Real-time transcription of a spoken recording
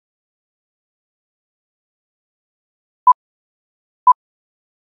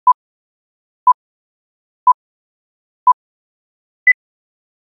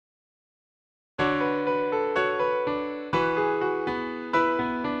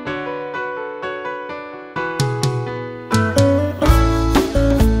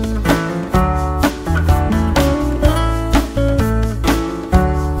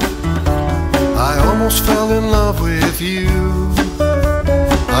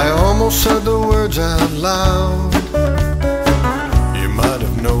almost said the words out loud. You might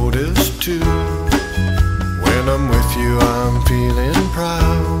have noticed too, when I'm with you I'm feeling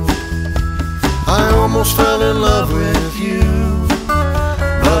proud. I almost fell in love with you,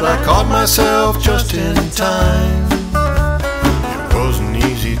 but I caught myself just in time. It wasn't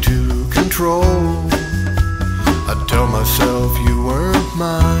easy to control. I'd tell myself you weren't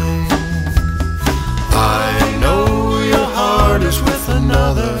mine. I know your heart is with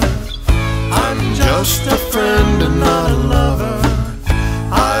another. I'm just a friend and not a lover.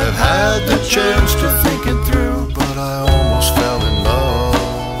 I've had the chance to think it through, but I almost fell in love.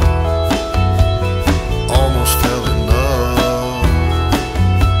 Almost fell in love.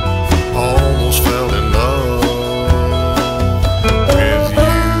 Almost fell in love with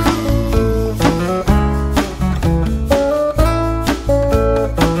you.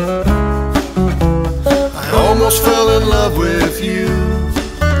 I almost fell in love with you,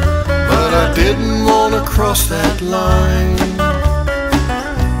 but I didn't want to cross that line.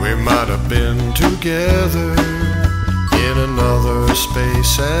 We might have been together in another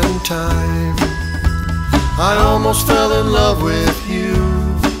space and time. I almost fell in love with you,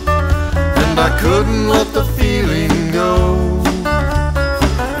 and I couldn't let the feeling go.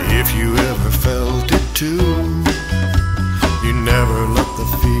 If you ever felt it too, you never let the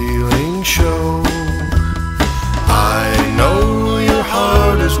feeling show. I know your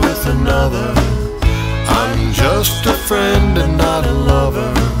heart is with another. I'm just a friend and not a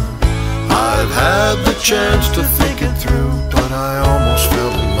lover. I've had the chance to think it through, but I almost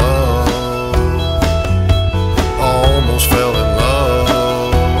fell in love. Almost fell in love.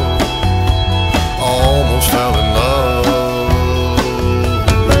 Almost fell in love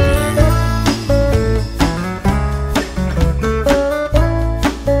with you.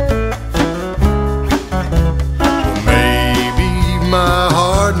 Well, maybe my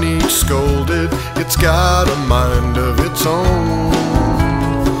heart needs scolded. It's got a mind of its own.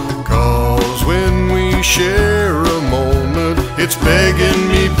 'Cause when we share a moment, it's begging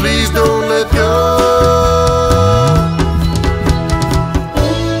me, please don't let go.